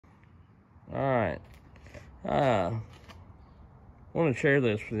Alright. I want to share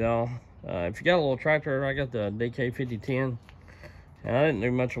this with y'all. If you got a little tractor, I got the DK5010. And I didn't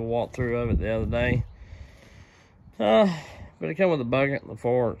do much of a walkthrough of it the other day. But it came with a bucket and the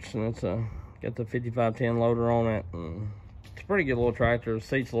forks, and it's got the 5510 loader on it. And it's a pretty good little tractor. The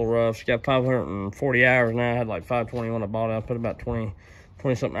seat's a little rough. It's got 540 hours now. I had like 520 when I bought it. I put about 20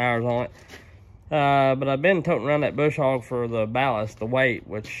 something hours on it. But I've been toting around that bush hog for the ballast, the weight,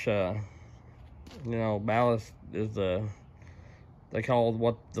 which, you know, ballast is they call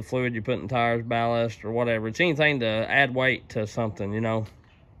what the fluid you put in tires ballast or whatever. It's anything to add weight to something, you know.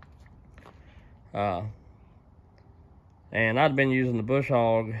 And I'd been using the bush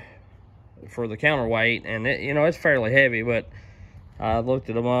hog for the counterweight, and it, you know, it's fairly heavy, but I looked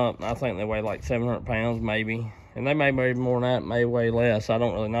at them up, and I think they weigh like 700 pounds maybe. And they may weigh more than that, may weigh less, I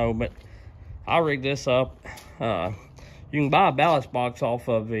don't really know, but I rigged this up. You can buy a ballast box off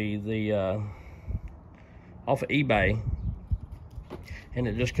of off of eBay, and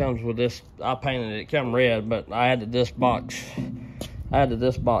it just comes with this. I painted it come red, but I added this box. I added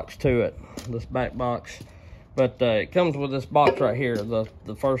this box to it, this back box. But it comes with this box right here, the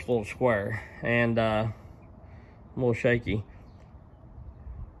first little square, and a little shaky.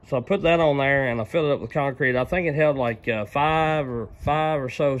 So I put that on there, and I filled it up with concrete. I think it held like five or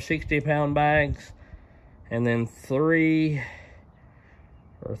so 60-pound bags, and then 3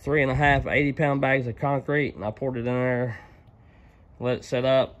 or 3.5 80-pound bags of concrete, and I poured it in there, let it set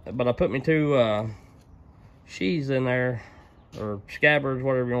up. But I put me 2 sheaths in there, or scabbards,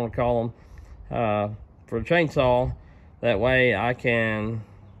 whatever you want to call them, for a chainsaw. That way I can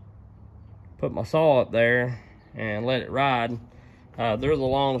put my saw up there and let it ride. They're the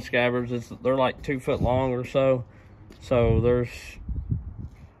long scabbards. They're like 2 foot long or so. So there's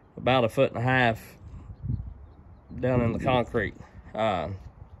about 1.5 feet down in the concrete. And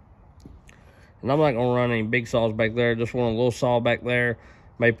I'm not gonna run any big saws back there, just want a little saw back there.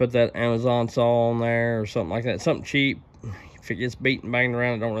 Maybe put that Amazon saw on there or something like that, something cheap. If it gets beat and banged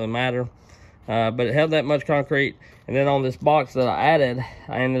around, it don't really matter. But it held that much concrete. And then on this box that I added,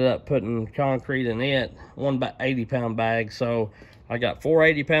 I ended up putting concrete in it, 1 80-pound bag. So I got 4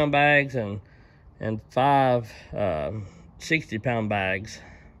 80-pound bags and 5 60-pound bags.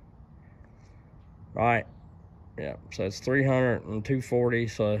 Right? Yeah, so it's 300 and 240,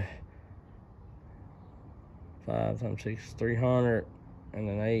 so 5 times 6 300, and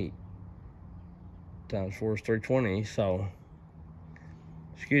then 8 times 4 is 320. So,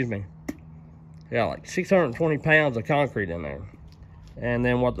 excuse me, yeah, like 620 pounds of concrete in there. And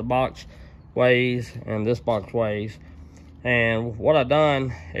then what the box weighs and this box weighs. And what I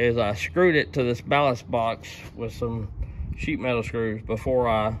done is I screwed it to this ballast box with some sheet metal screws before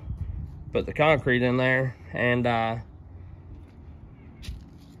I put the concrete in there. And I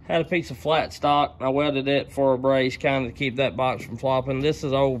had a piece of flat stock. I welded it for a brace, kind of to keep that box from flopping. This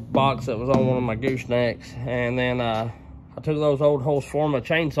is an old box that was on one of my goosenecks. And then I took those old Husqvarna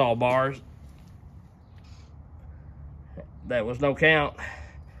chainsaw bars that was no count,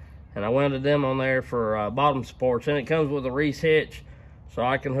 and I welded them on there for bottom supports. And it comes with a Reese hitch, so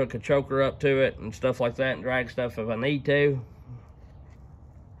I can hook a choker up to it and stuff like that and drag stuff if I need to.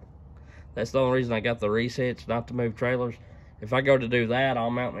 That's the only reason I got the Reese hitch, not to move trailers. If I go to do that,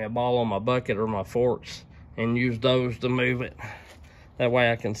 I'll mount me a ball on my bucket or my forks and use those to move it. That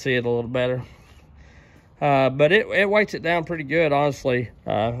way I can see it a little better. But it weights it down pretty good, honestly.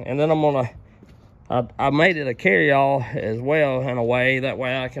 And then I'm gonna, I made it a carry-all as well in a way. That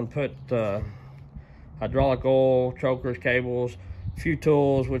way I can put hydraulic oil, chokers, cables, a few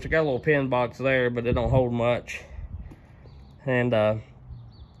tools, which I got a little pin box there, but it don't hold much. And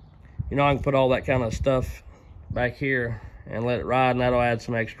you know, I can put all that kind of stuff back here and let it ride, and that'll add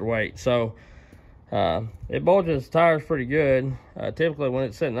some extra weight. So it bulges the tires pretty good. Typically when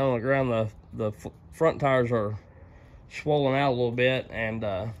it's sitting on the ground, the front tires are swollen out a little bit,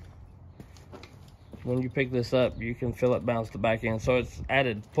 and when you pick this up, you can feel it bounce the back end. So it's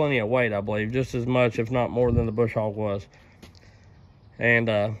added plenty of weight, I believe, just as much, if not more, than the bush hog was. And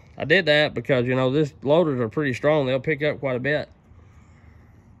I did that because, you know, these loaders are pretty strong. They'll pick up quite a bit.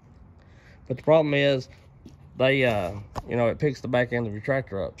 But the problem is, they, you know, it picks the back end of your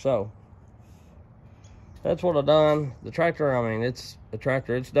tractor up. So that's what I've done. The tractor, I mean, it's a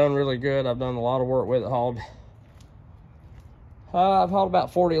tractor. It's done really good. I've done a lot of work with it. I've hauled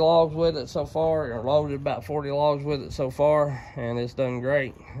about 40 logs with it so far, or loaded about 40 logs with it so far, and it's done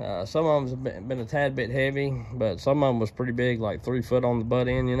great. Some of them have been a tad bit heavy, but some of them was pretty big, like 3 foot on the butt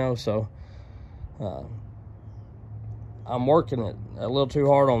end, you know. So I'm working it a little too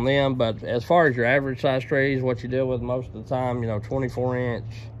hard on them. But as far as your average size trees, what you deal with most of the time, you know, 24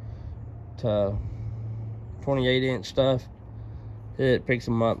 inch 28-inch stuff, it picks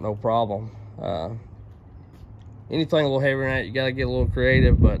them up no problem. Anything a little heavier than that, you gotta get a little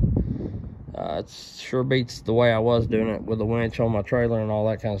creative, but it sure beats the way I was doing it with the winch on my trailer and all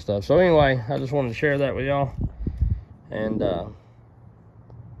that kind of stuff. So anyway, I just wanted to share that with y'all, and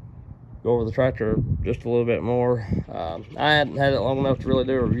go over the tractor just a little bit more. I hadn't had it long enough to really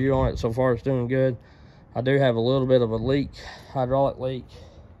do a review on it. So far it's doing good. I do have a little bit of a leak, hydraulic leak.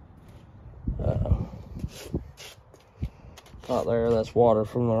 Not there, that's water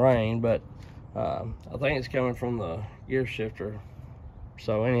from the rain, but I think it's coming from the gear shifter.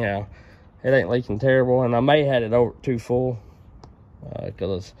 So anyhow, it ain't leaking terrible, and I may have it over too full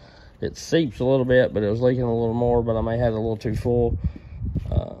because it seeps a little bit, but it was leaking a little more, but I may have it a little too full.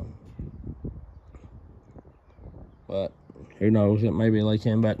 But who knows, it may be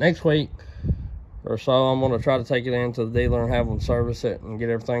leaking. But next week or so, I'm going to try to take it into the dealer and have them service it and get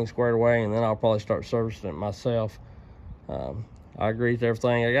everything squared away, and then I'll probably start servicing it myself. I agree with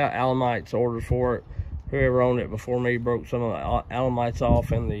everything. I got alamites ordered for it. Whoever owned it before me broke some of the alamites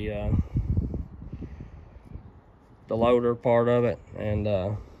off in the loader part of it.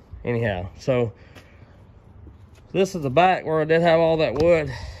 And anyhow, so this is the back where I did have all that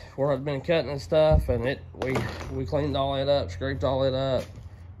wood where I'd been cutting and stuff, and we cleaned all it up, scraped all it up,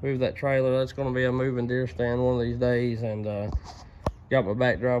 moved that trailer. That's going to be a moving deer stand one of these days, and got my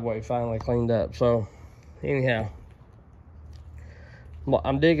back driveway finally cleaned up. So anyhow,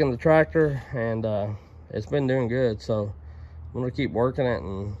 I'm digging the tractor, and it's been doing good, so I'm going to keep working it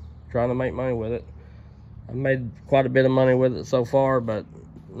and trying to make money with it. I've made quite a bit of money with it so far, but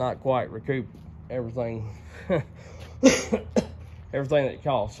not quite recoup everything everything that it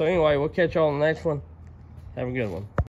costs. So anyway, we'll catch y'all on the next one. Have a good one.